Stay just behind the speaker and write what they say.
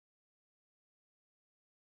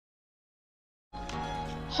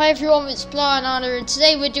Hi everyone, it's Blahnana, and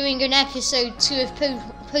today we're doing an episode 2 of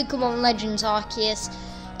Pokemon Legends Arceus,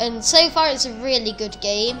 and so far it's a really good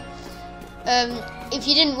game. If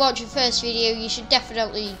you didn't watch the first video, you should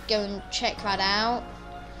definitely go and check that out.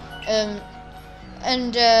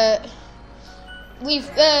 We've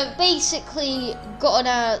basically gotten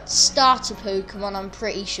our starter Pokemon, I'm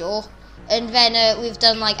pretty sure, and then we've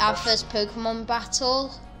done like our first Pokemon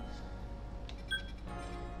battle.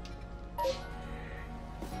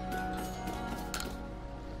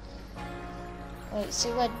 Wait, so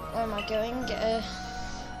where am I going?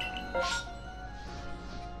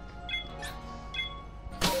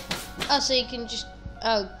 Oh, so you can just,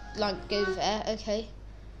 like go there, okay.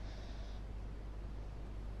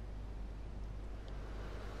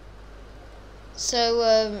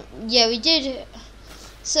 So, yeah, we did,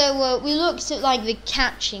 so, we looked at, like, the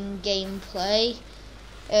catching gameplay,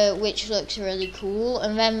 which looks really cool,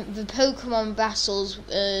 and then the Pokemon battles,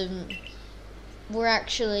 were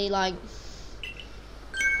actually, like,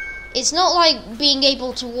 it's not like being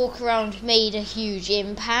able to walk around made a huge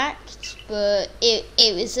impact, but it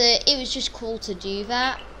was just cool to do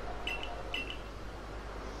that.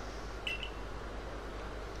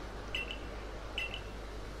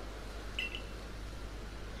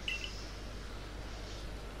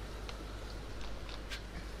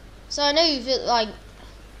 So I know that, like,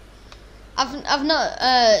 I've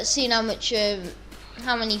not seen how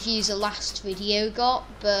many views the last video got,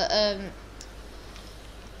 but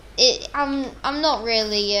I'm not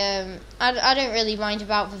really I don't really mind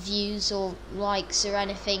about the views or likes or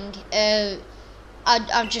anything.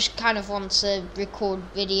 I just kind of want to record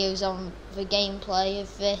videos on the gameplay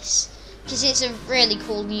of this because it's a really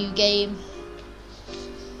cool new game.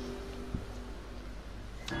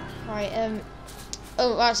 Right,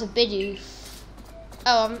 oh, that's a Bidoof.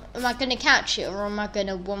 Oh, am I gonna catch it or am I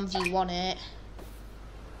gonna 1v1 it?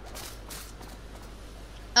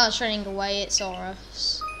 Oh, it's running away, it's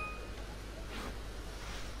arceus.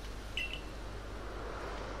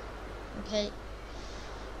 Okay.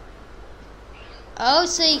 Oh,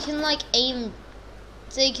 so you can like aim,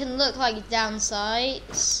 so you can look like down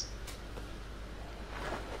sights.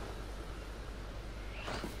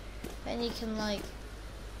 Then you can like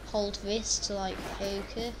hold this to like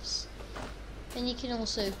focus. Then you can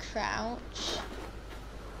also crouch.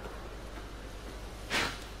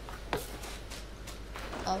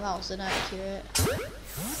 Oh, that was inaccurate.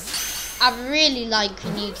 I really like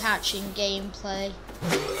the new catching gameplay.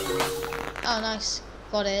 Oh, nice.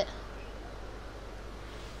 Got it.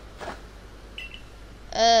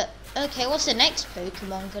 Okay, what's the next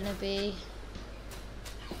Pokemon gonna be?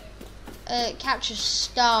 Capture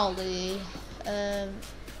Starly.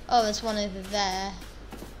 Oh, there's one over there.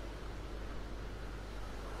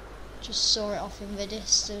 Just saw it off in the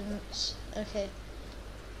distance. Okay.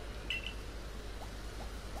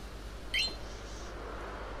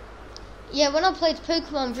 Yeah, when I played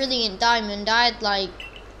Pokemon Brilliant Diamond, I had like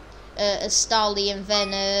a Starly and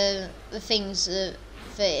then the things that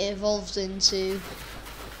it evolved into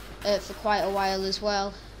for quite a while as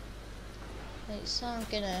well. Right, so I'm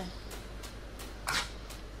gonna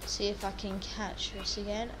see if I can catch this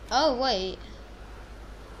again. Oh wait.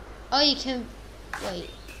 Oh, you can wait.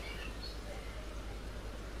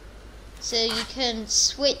 So you can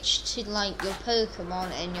switch to like your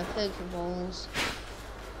Pokemon and your Pokeballs.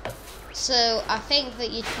 So I think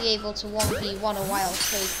that you'd be able to 1v1 a wild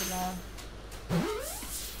Pokemon.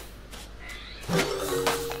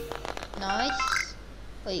 Nice.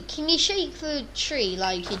 Wait, can you shake the tree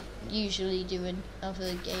like you usually do in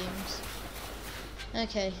other games?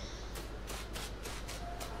 Okay.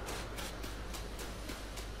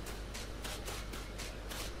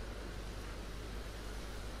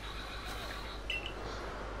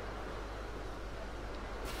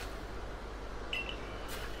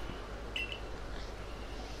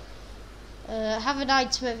 Have an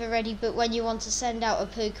item ever ready, but when you want to send out a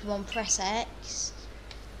Pokemon, press X.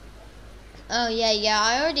 Oh yeah,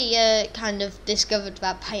 I already kind of discovered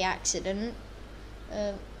that by accident.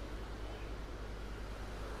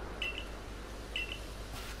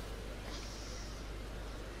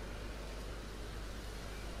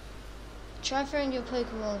 Try throwing your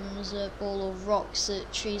Pokemon's ball of rocks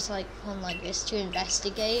at trees like one like this to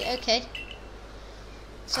investigate. Okay.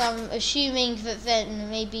 So I'm assuming that then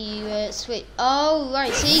maybe you switch. Oh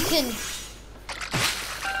right, so you can.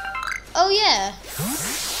 Oh yeah,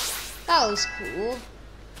 that was cool.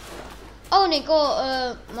 Oh, and it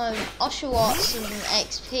got my Oshawott and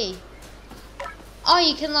XP. Oh,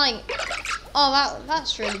 you can like. Oh,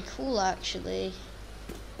 that's really cool actually.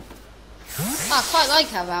 I quite like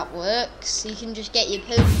how that works. You can just get your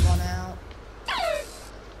Pokemon out.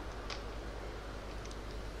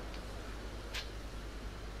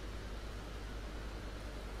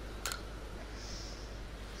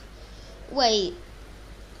 Wait,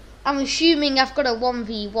 I'm assuming I've got a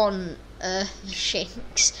 1v1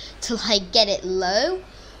 Shinx to like get it low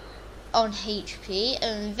on HP,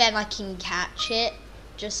 and then I can catch it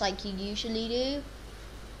just like you usually do.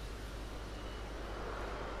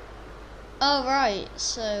 Oh right,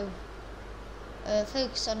 so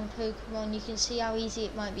focus on Pokemon, you can see how easy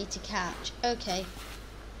it might be to catch. Okay.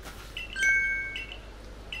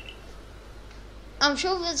 I'm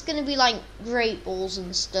sure there's going to be like Great Balls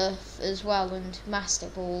and stuff as well, and Master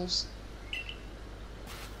Balls.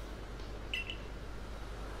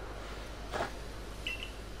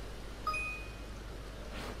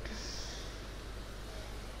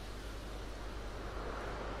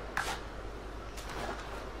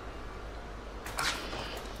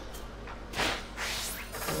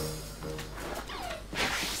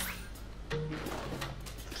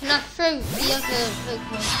 Can I throw the other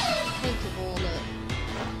Pokeball at?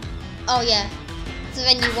 Oh yeah, so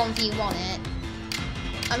then you 1v1 it.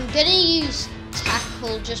 I'm gonna use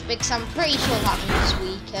Tackle just because I'm pretty sure that move's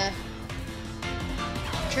weaker.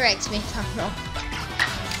 Correct me if I'm wrong.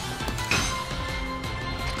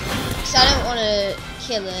 Because I don't want to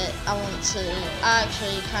kill it, I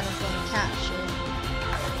actually kind of want to catch it.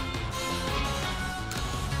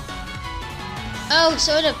 Oh,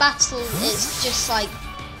 so in a battle it's just like,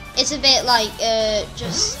 it's a bit like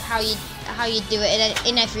just how you do it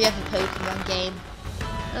in every other Pokemon game.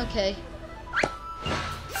 Okay.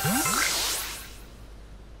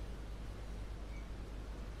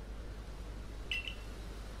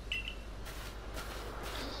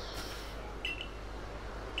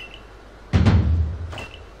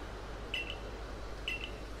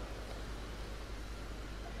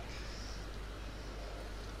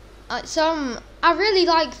 I really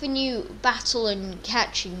like the new battle and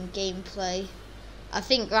catching gameplay. I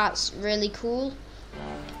think that's really cool.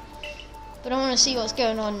 But I want to see what's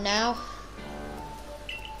going on now.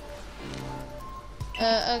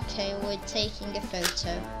 Okay, we're taking a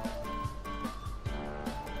photo.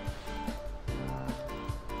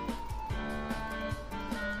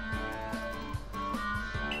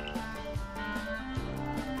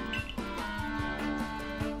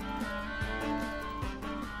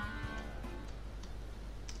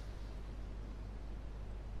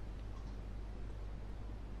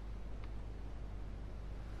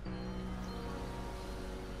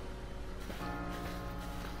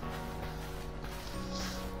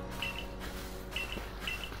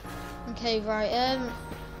 Okay, right,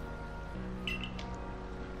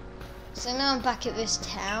 so now I'm back at this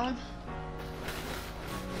town.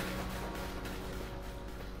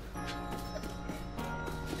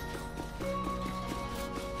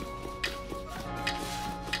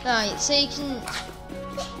 Right, so you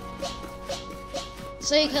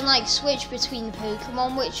can like switch between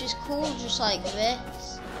Pokemon, which is cool, just like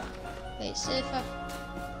this. Wait, so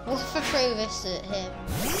what if I throw this at him?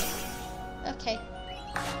 Okay.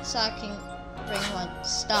 So I can bring like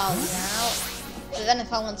Starling out, but then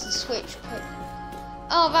if I want to switch,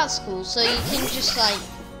 oh that's cool. So you can just like,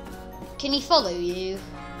 can he follow you?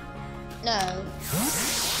 No,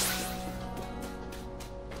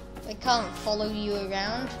 they can't follow you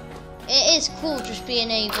around. It is cool just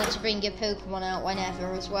being able to bring your Pokemon out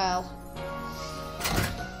whenever as well.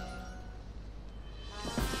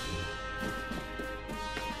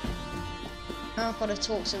 Now I've got to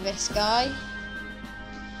talk to this guy.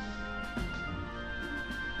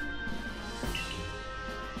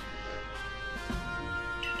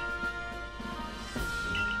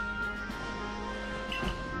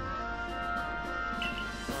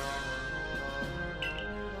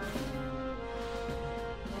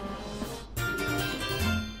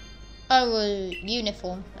 Oh,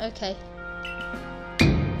 uniform. Okay.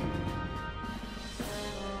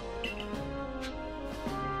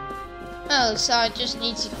 Oh, so I just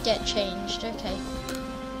need to get changed. Okay.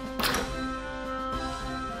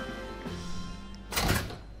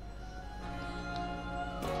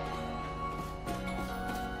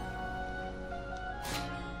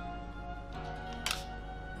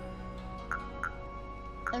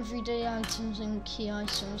 Everyday items and key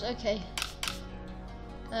items. Okay.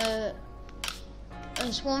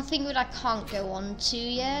 There's one thing that I can't go on to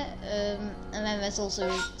yet, and then there's also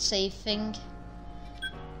a save thing.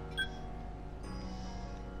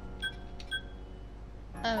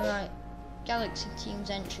 Oh right, Galaxy Team's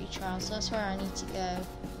entry trials, that's where I need to go.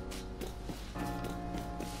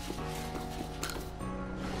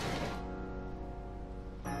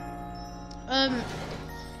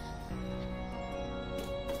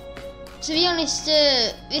 To be honest,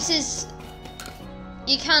 this is,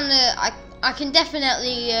 you can, I can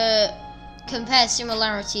definitely compare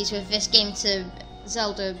similarities with this game to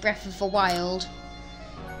Zelda Breath of the Wild.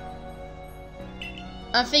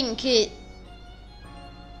 I think it...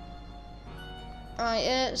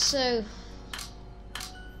 Right, so...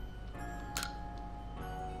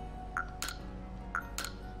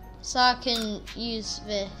 So I can use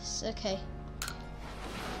this, okay.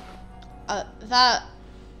 That...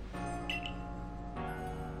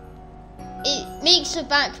 It makes the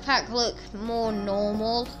backpack look more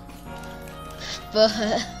normal, but...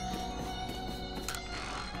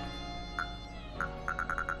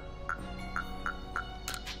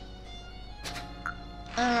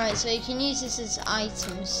 Alright, so you can use this as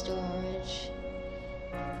item storage.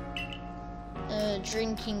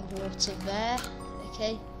 Drinking water there,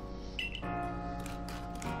 okay.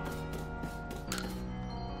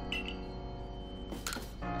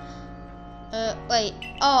 Wait.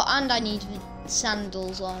 Oh, and I need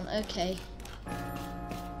sandals on. Okay.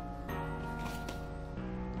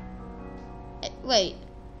 Wait.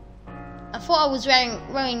 I thought I was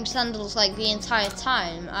wearing sandals like the entire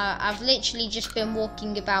time. I've literally just been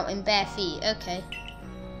walking about in bare feet. Okay.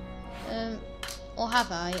 Or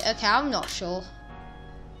have I? Okay, I'm not sure.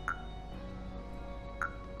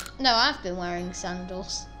 No, I've been wearing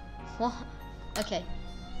sandals. What? Okay.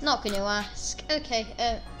 Not gonna ask.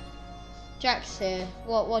 Okay. Jack's here.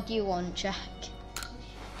 What do you want, Jack?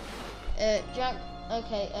 Jack.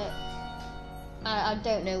 Okay. I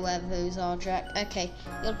don't know where those are, Jack. Okay.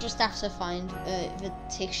 You'll just have to find the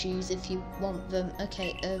tissues if you want them.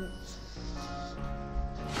 Okay.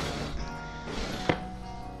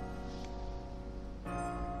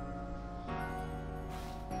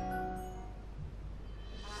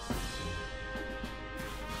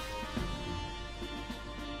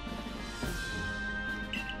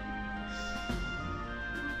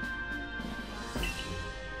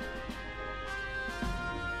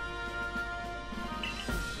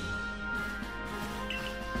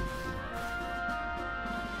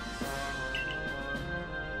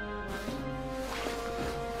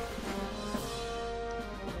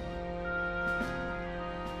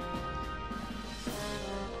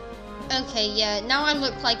 Okay, yeah, now I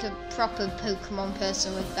look like a proper Pokemon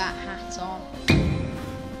person with that hat on.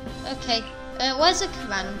 Okay, where's the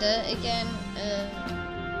commander again?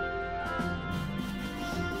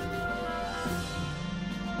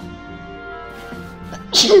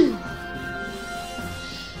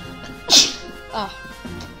 Oh.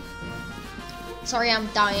 Sorry, I'm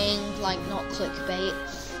dying, like not clickbait.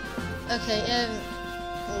 Okay,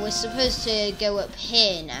 we're supposed to go up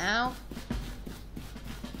here now.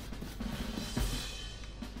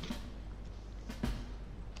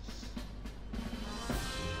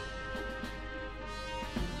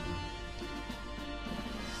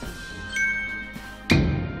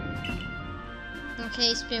 Okay,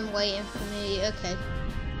 it's been waiting for me. Okay.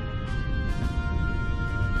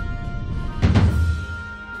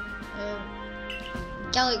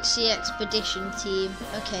 Galaxy Expedition Team.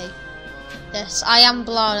 Okay. Yes, I am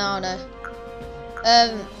Blahnana.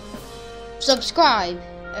 Subscribe.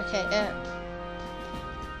 Okay.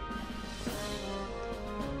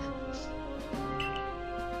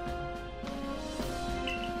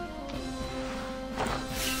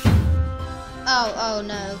 Oh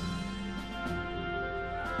no.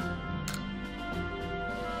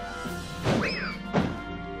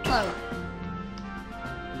 Oh.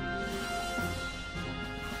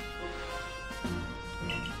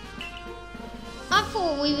 I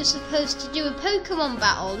thought we were supposed to do a Pokemon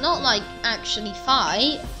battle, not like actually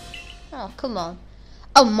fight. Oh, come on.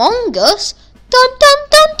 Among Us? Dun dun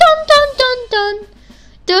dun dun dun dun dun.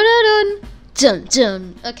 Dun dun dun dun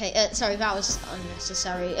dun. Okay, sorry, that was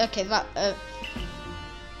unnecessary. Okay, that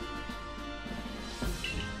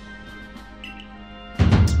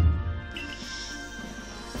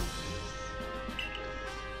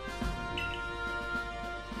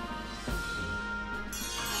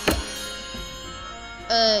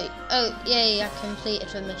oh, yeah, I completed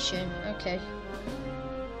the mission. Okay.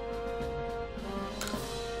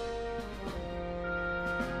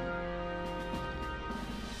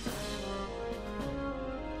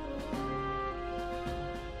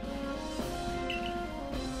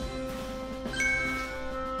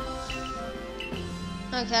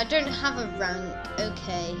 Okay, I don't have a rank.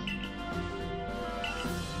 Okay.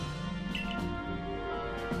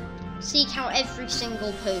 Seek out every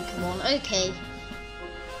single Pokemon. Okay.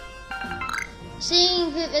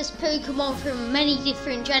 Seeing that there's Pokemon from many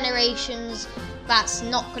different generations, that's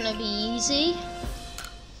not gonna be easy.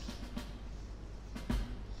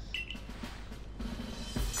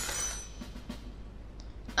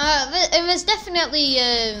 There's definitely,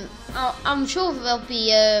 I'm sure there'll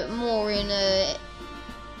be more in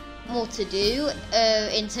more to do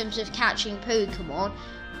in terms of catching Pokemon,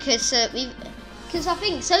 because I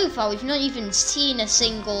think so far we've not even seen a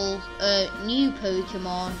single new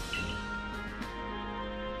Pokemon.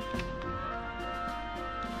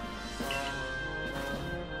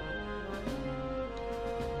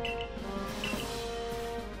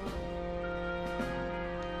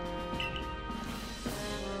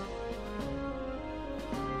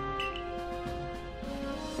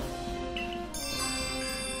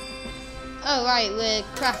 Oh right, we're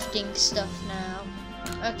crafting stuff now.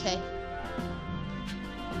 Okay.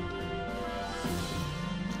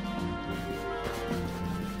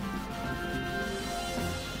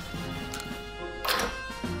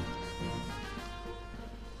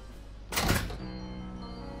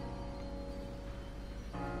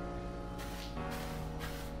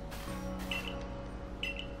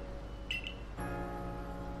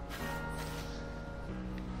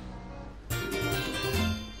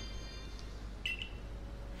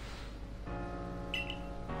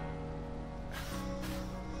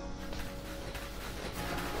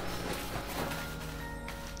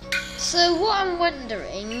 So what I'm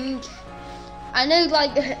wondering, I know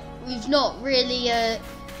like we've not really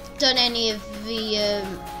done any of the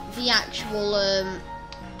actual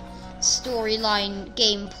storyline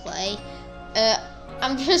gameplay.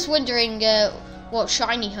 I'm just wondering what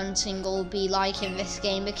shiny hunting will be like in this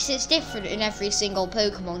game, because it's different in every single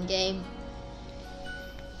Pokemon game.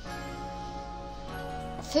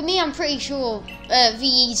 For me, I'm pretty sure the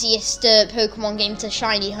easiest Pokemon game to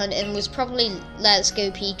shiny hunt in was probably Let's Go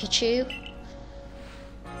Pikachu.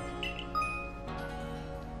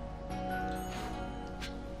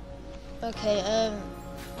 Okay,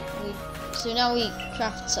 so now we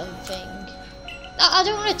craft something. I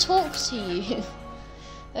don't want to talk to you.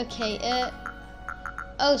 Okay,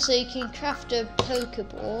 oh, so you can craft a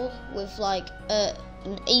Pokeball with like an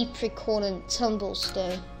apricorn and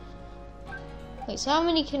tumblestone. Wait, so how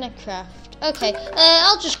many can I craft? Okay,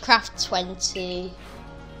 I'll just craft 20.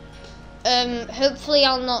 Hopefully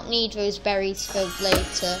I'll not need those berries for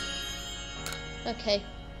later. Okay,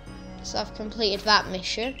 so I've completed that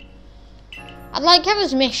mission. I'd like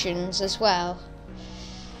others missions as well.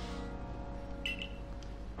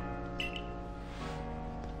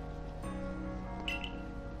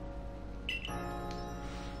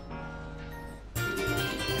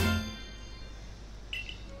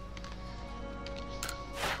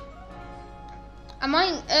 I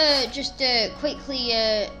might just quickly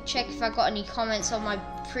check if I got any comments on my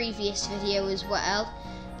previous video as well,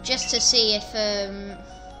 just to see if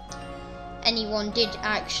anyone did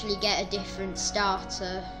actually get a different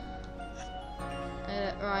starter.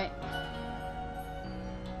 Right.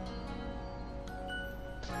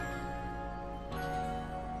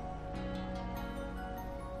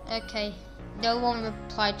 Okay, no one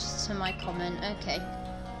replied to my comment. Okay.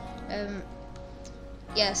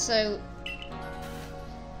 Yeah, so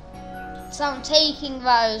I'm taking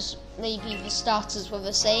that as maybe the starters were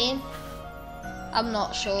the same. I'm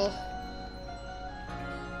not sure.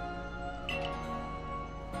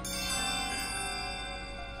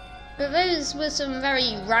 But those were some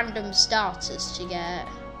very random starters to get.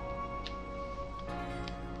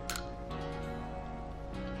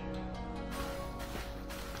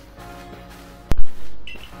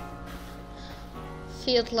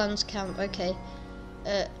 Fieldlands camp, okay.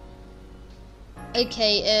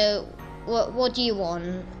 What do you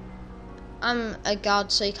want? I'm a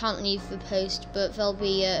guard, so you can't leave the post, but there'll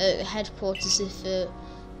be a headquarters if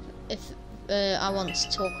I want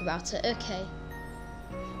to talk about it. Okay.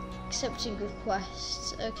 Accepting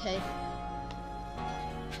requests. Okay.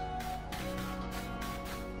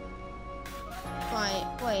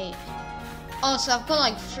 Right, wait. Oh, so I've got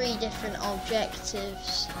like 3 different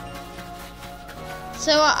objectives.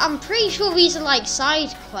 So I'm pretty sure these are like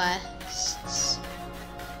side quests.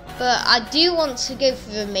 But I do want to go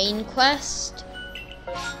for the main quest.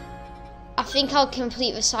 I think I'll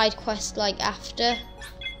complete the side quest like after.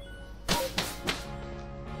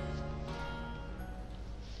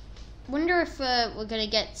 Wonder if we're gonna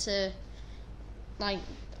get to like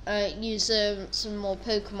use some more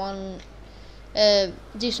Pokemon,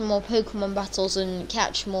 do some more Pokemon battles and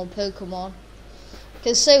catch more Pokemon.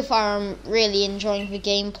 Because so far I'm really enjoying the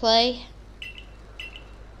gameplay.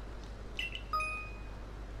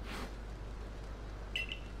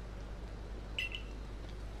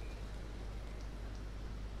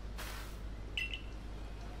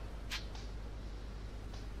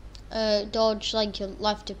 Dodge, like your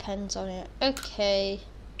life depends on it. Okay.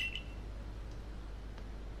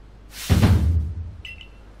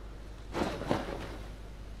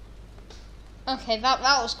 Okay, that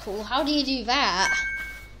was cool. How do you do that?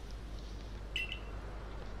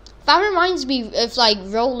 That reminds me of like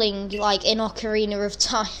rolling like in Ocarina of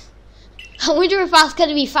Time. I wonder if that's going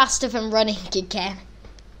to be faster than running again.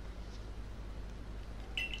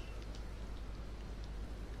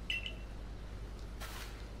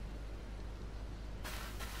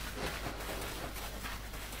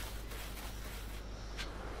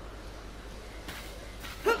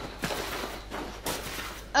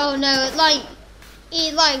 Oh no, it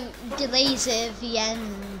like delays it at the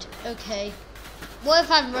end. Okay. What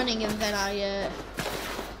if I'm running and then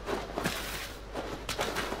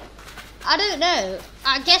I don't know.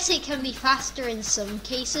 I guess it can be faster in some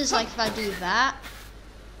cases, like if I do that.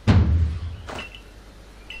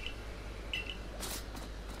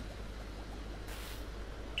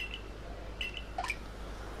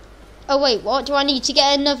 Oh wait, what? Do I need to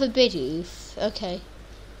get another Bidoof? Okay.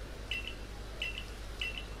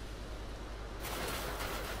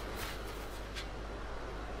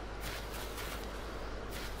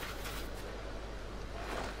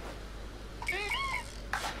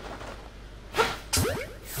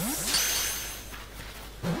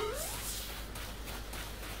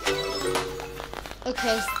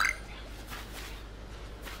 Okay.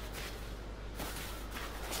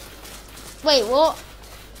 Wait, what?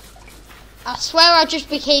 I swear I just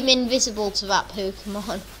became invisible to that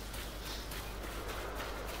Pokemon.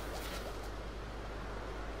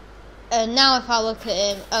 And now if I look at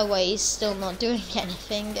him, oh wait, he's still not doing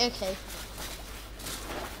anything. Okay.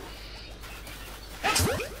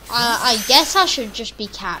 I guess I should just be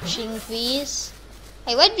catching these.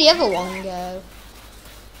 Hey, where'd the other one go?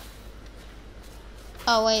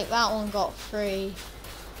 Oh wait, that one got free.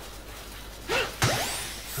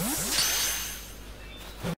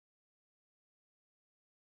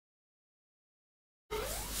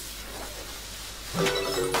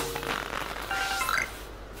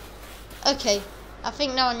 Okay, I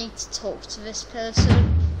think now I need to talk to this person.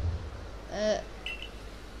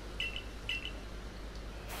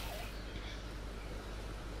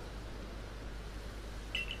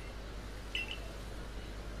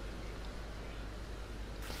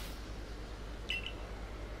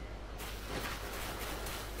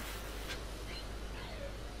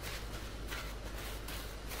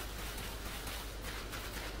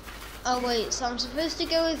 Oh wait, so I'm supposed to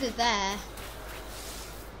go over there.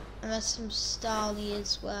 And there's some Starly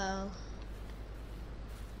as well.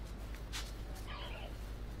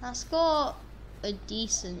 That's got a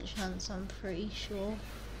decent chance, I'm pretty sure.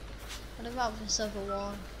 What about this other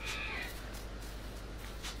one?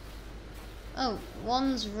 Oh,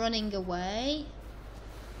 one's running away.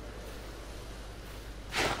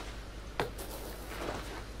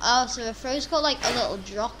 Oh, so the throw's got like a little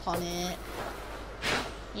drop on it.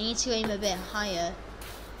 You need to aim a bit higher.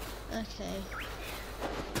 Okay.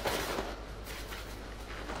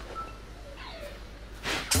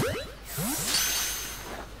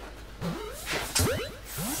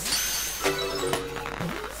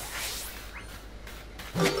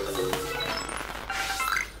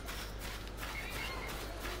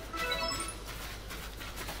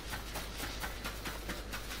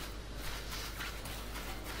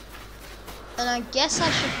 And I guess I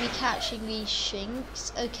should be catching these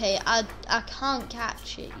Shinx. Okay, I can't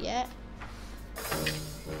catch it yet.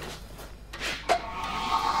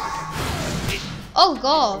 Oh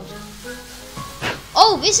god.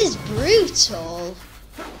 Oh, this is brutal.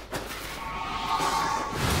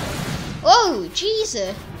 Oh,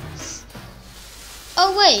 Jesus.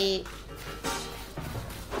 Oh, wait.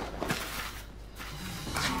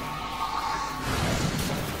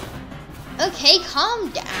 Okay, calm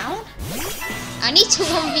down. I need to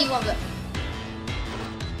 1v1 the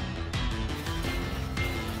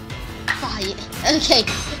fight. Okay.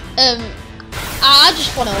 I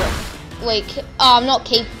just wanna wait. Oh, I'm not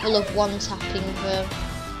capable of one tapping them.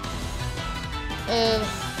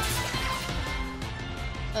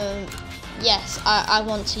 Yes, I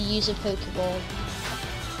want to use a Pokeball.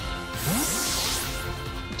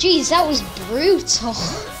 Jeez, that was brutal.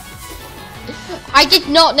 I did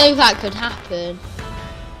not know that could happen.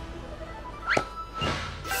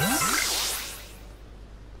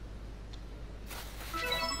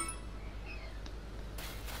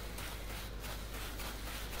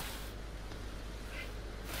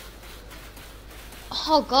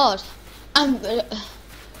 Oh god, I'm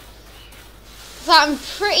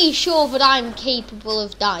pretty sure that I'm capable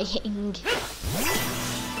of dying.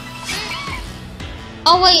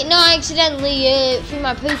 Oh wait, no, I accidentally threw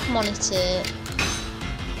my Pokemon at it.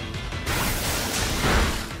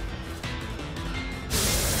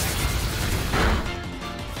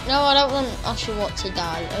 No, I don't want Oshawott to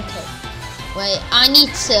die. Okay, wait, I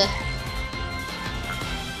need to.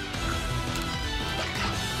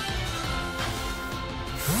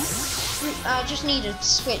 I just need to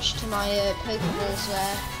switch to my Pokeballs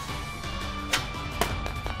there.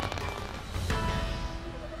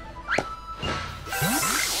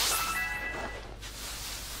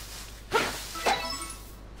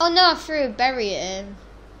 Oh no, I threw a berry at him.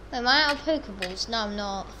 Am I out of Pokeballs? No, I'm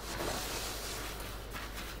not.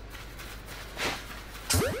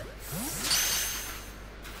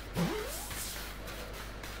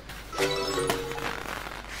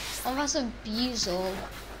 Oh, that's a Buzzle.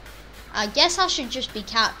 I guess I should just be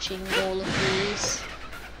catching all of these.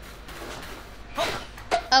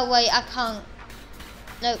 Oh wait, I can't.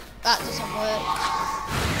 Nope, that doesn't work.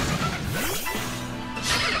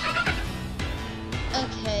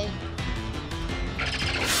 Okay.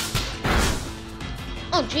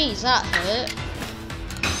 Oh jeez, that hurt.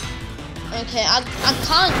 Okay, I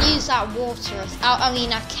can't use that water. I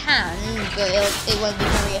mean, I can, but it won't be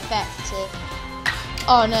very effective.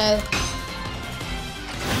 Oh no.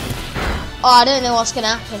 Oh, I don't know what's gonna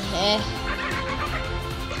happen here.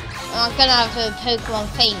 I'm gonna have a Pokemon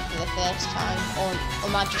faint for the first time, or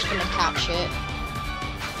am I just gonna catch it?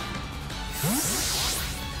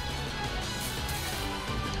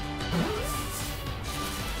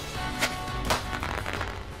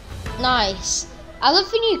 Nice. I love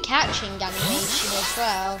the new catching animation as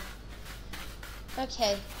well.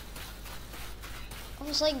 Okay. Oh,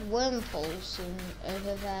 there's like worm pulls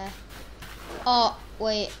over there. Oh,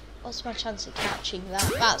 wait. What's my chance of catching that?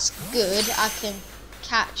 That's good. I can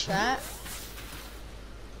catch that.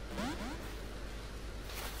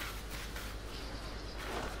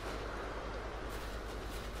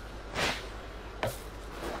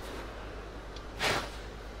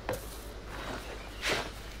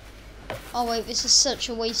 Oh wait, this is such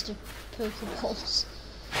a waste of Pokeballs.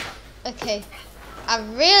 Okay. I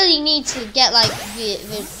really need to get like the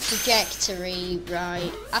trajectory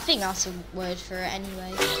right. I think that's a word for it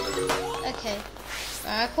anyway. Okay.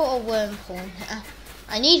 I caught a Wormhole now.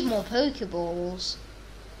 I need more Pokeballs.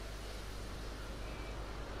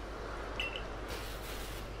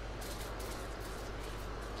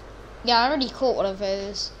 Yeah, I already caught one of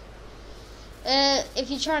those. If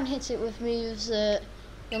you try and hit it with moves,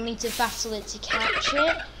 you'll need to battle it to catch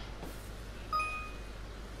it.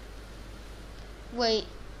 Wait,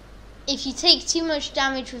 if you take too much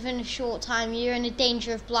damage within a short time, you're in a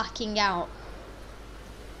danger of blacking out.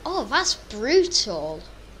 Oh, that's brutal.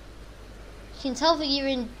 You can tell that you're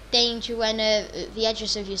in danger when the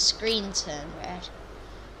edges of your screen turn red.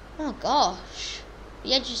 Oh gosh.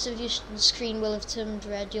 The edges of your screen will have turned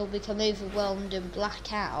red, you'll become overwhelmed and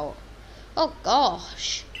black out. Oh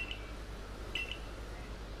gosh.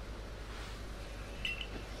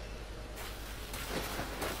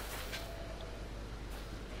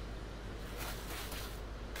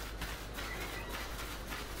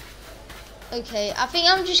 Okay, I think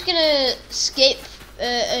I'm just gonna skip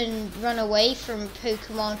and run away from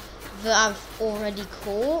Pokemon that I've already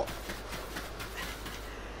caught.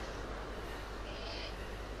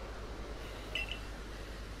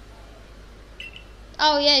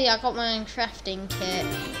 Oh yeah, I got my own crafting kit.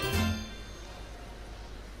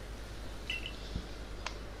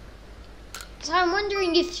 So I'm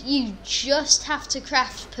wondering if you just have to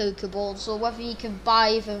craft Pokeballs or whether you can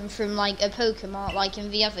buy them from like a Pokemart like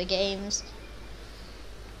in the other games.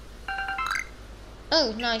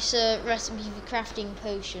 Oh, nice recipe for crafting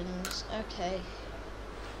potions. Okay.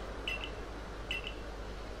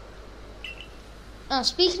 Oh,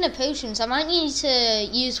 speaking of potions, I might need to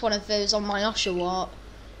use one of those on my Oshawott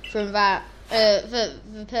from that,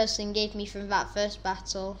 the person gave me from that first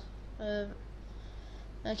battle.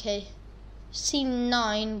 Okay. Team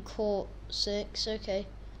 9 caught 6, okay.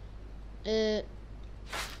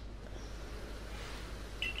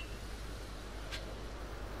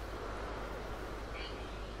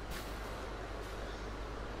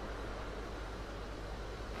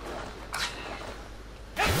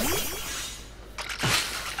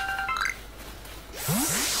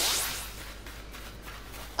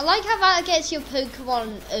 I like how that gets your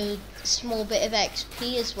Pokemon a small bit of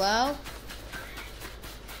XP as well.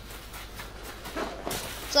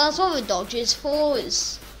 So that's what the dodge is for,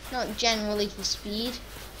 it's not generally for speed.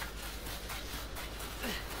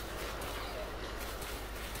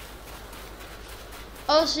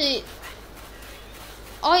 Also,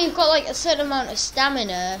 oh, you've got like a certain amount of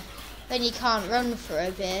stamina, then you can't run for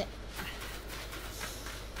a bit.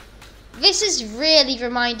 This is really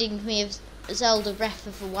reminding me of Zelda Breath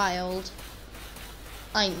of the Wild.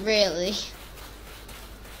 Like, really.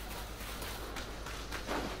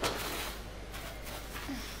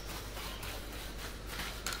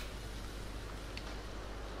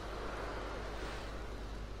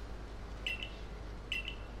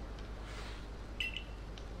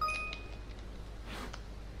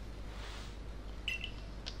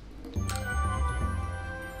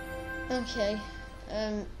 Okay.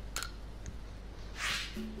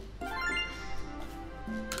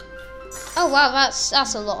 Oh wow,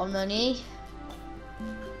 that's a lot of money.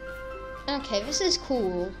 Okay, this is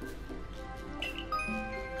cool.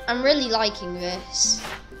 I'm really liking this.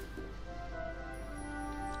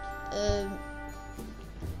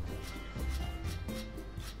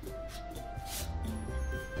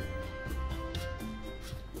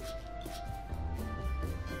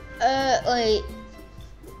 Wait.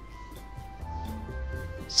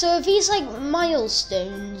 So are these like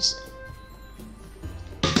milestones?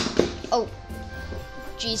 Oh,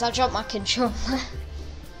 jeez, I dropped my controller.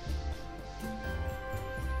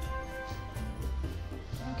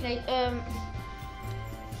 Okay,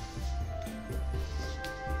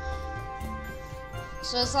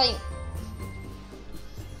 so it's like,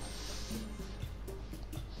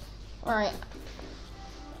 alright.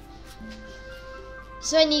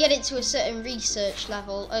 So when you get it to a certain research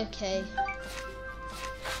level, okay.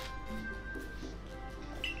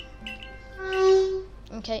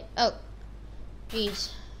 Okay, oh,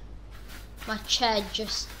 jeez. My chair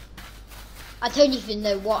just, I don't even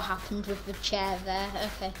know what happened with the chair there,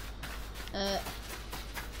 okay.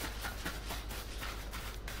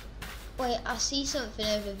 Wait, I see something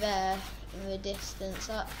over there in the distance.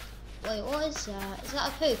 Wait, what is that? Is that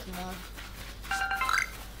a Pokemon?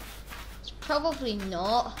 It's probably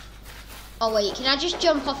not. Oh wait, can I just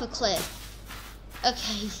jump off a cliff?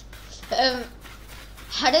 Okay.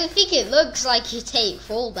 I don't think it looks like you take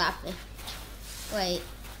fall damage. Wait.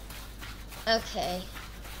 Okay.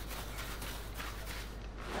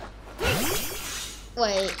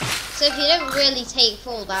 Wait. So if you don't really take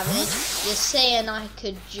fall damage, you're saying I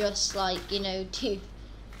could just like, you know, do...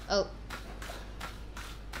 Oh.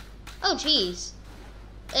 Oh jeez.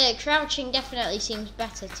 Crouching definitely seems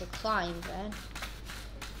better to climb then.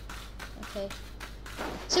 Okay.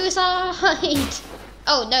 Suicide!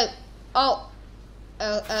 Oh no. Oh.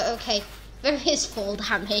 Okay. There is fall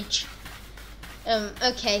damage.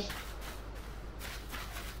 Okay.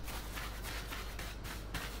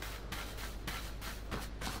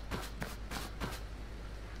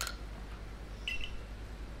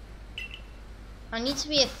 I need to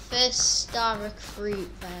be a first star recruit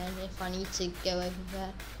then if I need to go over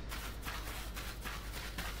there.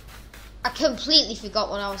 I completely forgot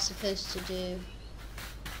what I was supposed to do.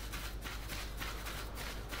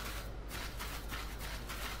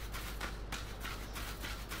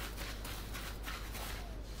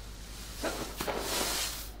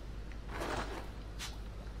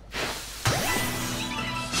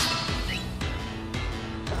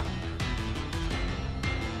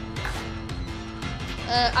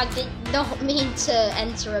 I did not mean to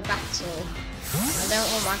enter a battle. I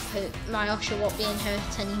don't want my Oshawott being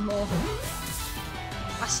hurt anymore.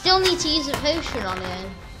 I still need to use a potion on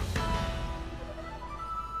him.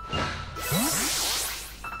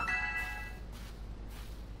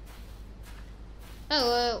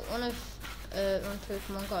 Oh, one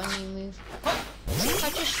Pokemon got a new move. So if I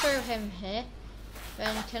just throw him here,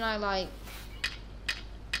 then can I like...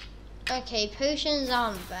 Okay, potions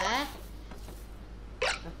aren't there.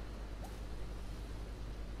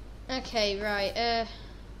 Okay, right,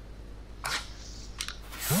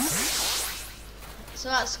 so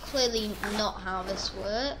that's clearly not how this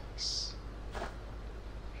works.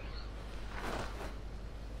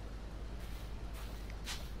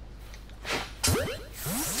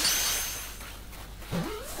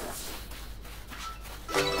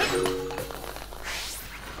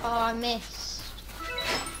 Oh, I missed.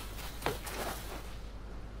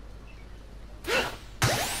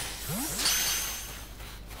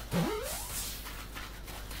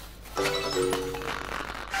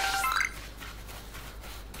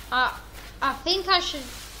 I think I should...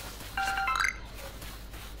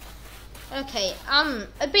 Okay, I'm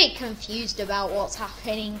a bit confused about what's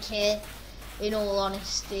happening here, in all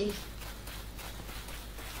honesty.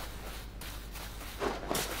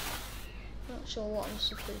 Not sure what I'm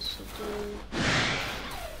supposed to do.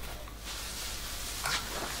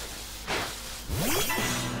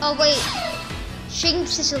 Oh wait,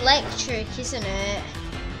 Shinx is electric, isn't it?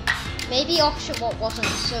 Maybe Oshawott wasn't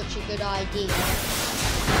such a good idea.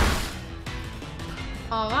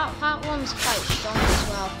 Oh, that one's quite strong as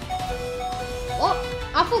well. What?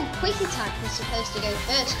 I thought Quick Attack was supposed to go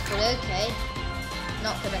first, but okay.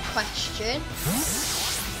 Not gonna question.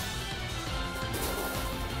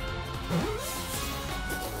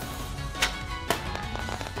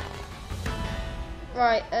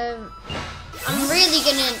 Right, I'm really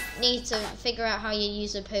gonna need to figure out how you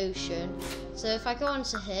use a potion. So if I go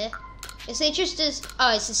onto here, is it just as...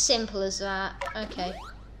 Oh, it's as simple as that. Okay.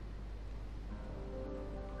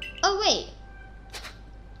 Oh wait.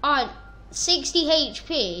 Oh, 60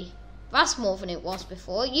 HP. That's more than it was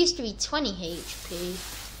before. It used to be 20 HP.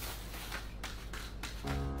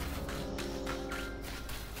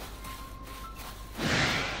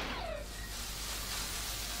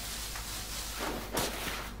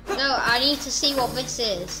 No, I need to see what this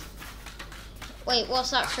is. Wait,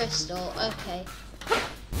 what's that crystal? Okay.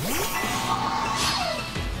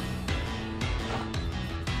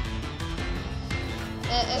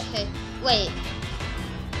 Okay, wait.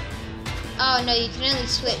 Oh no, you can only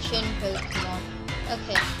switch in Pokemon.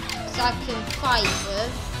 Okay, so I can fight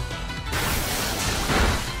them.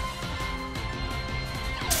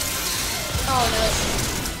 Oh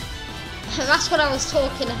no. That's what I was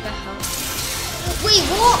talking about. Wait,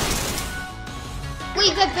 what?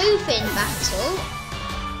 Wait, they're both in battle?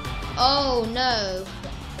 Oh no.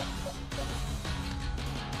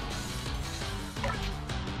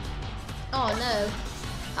 Oh no.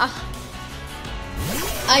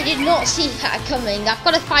 I did not see that coming. I've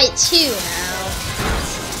got to fight two now.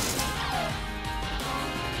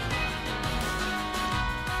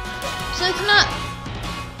 So can I...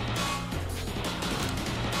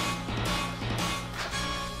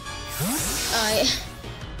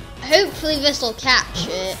 Hopefully this will catch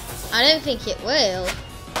it. I don't think it will.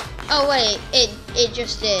 Oh wait, it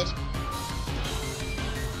just did.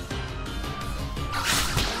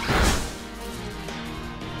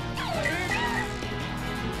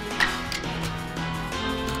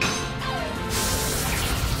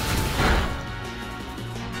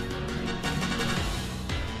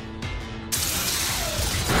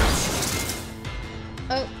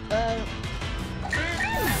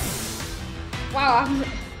 Wow,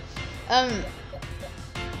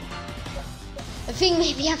 I think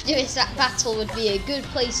maybe after this battle would be a good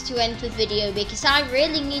place to end the video, because I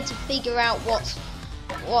really need to figure out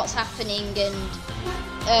what's happening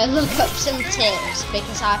and look up some tips,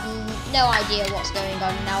 because I have no idea what's going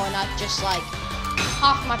on now, and I've just like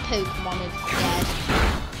half my Pokemon are dead.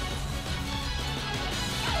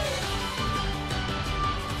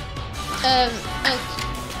 Okay.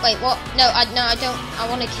 Wait, what? No, I don't. I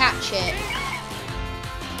want to catch it.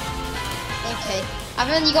 Okay, I've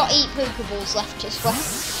only got 8 Pokeballs left as well.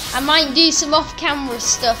 I might do some off-camera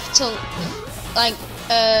stuff to, like,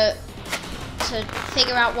 to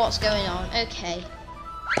figure out what's going on. Okay.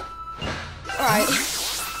 Alright.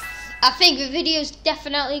 I think the video's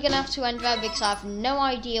definitely gonna have to end there because I have no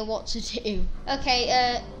idea what to do.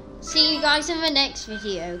 Okay, see you guys in the next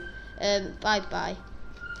video. Bye-bye.